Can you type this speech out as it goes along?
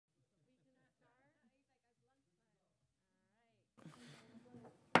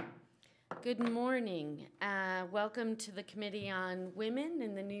Good morning. Welcome to the Committee on Women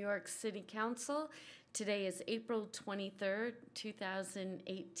in the New York City Council. Today is April 23rd,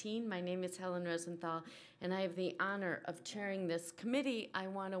 2018. My name is Helen Rosenthal, and I have the honor of chairing this committee. I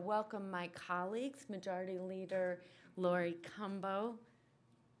want to welcome my colleagues, Majority Leader Lori Cumbo,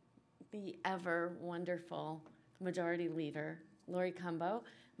 the ever wonderful Majority Leader Lori Cumbo,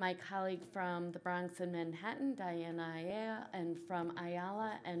 my colleague from the Bronx and Manhattan, Diana Ayala, and from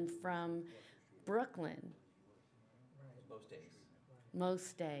Ayala, and from Brooklyn.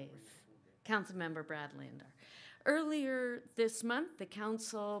 Most days. Councilmember Brad Lander. Earlier this month, the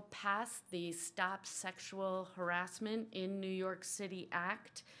council passed the Stop Sexual Harassment in New York City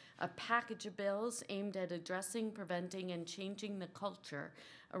Act, a package of bills aimed at addressing, preventing, and changing the culture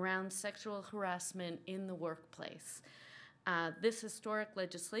around sexual harassment in the workplace. This historic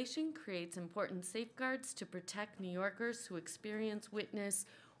legislation creates important safeguards to protect New Yorkers who experience, witness,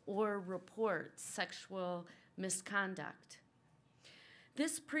 or report sexual misconduct.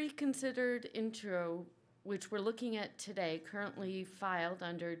 This pre-considered intro, which we're looking at today, currently filed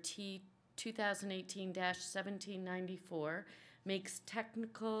under T 2018-1794, makes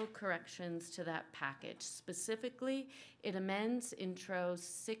technical corrections to that package. Specifically, it amends Intro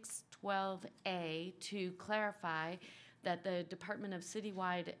 612A to clarify that the Department of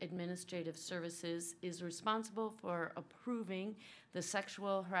Citywide Administrative Services is responsible for approving the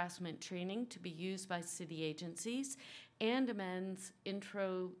sexual harassment training to be used by city agencies, and amends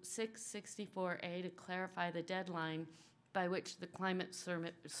Intro 664A to clarify the deadline by which the climate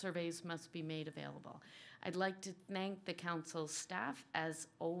surveys must be made available. I'd like to thank the council staff, as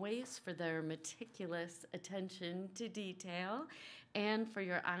always, for their meticulous attention to detail and for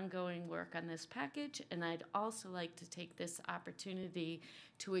your ongoing work on this package. And I'd also like to take this opportunity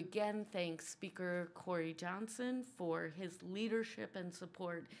to again thank Speaker Corey Johnson for his leadership and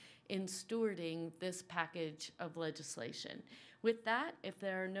support in stewarding this package of legislation. With that, if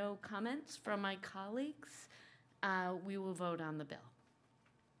there are no comments from my colleagues, we will vote on the bill.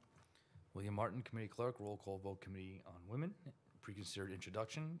 William Martin, Committee Clerk, roll call vote, Committee on Women. Preconsidered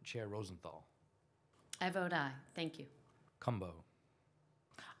introduction, Chair Rosenthal. I vote aye. Thank you. Cumbo.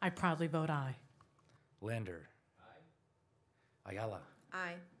 I proudly vote aye. Lander. Aye. Ayala.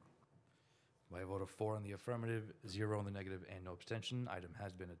 Aye. By a vote of 4 in the affirmative, 0 in the negative, and no abstention, item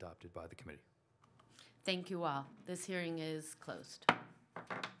has been adopted by the committee. Thank you all. This hearing is closed.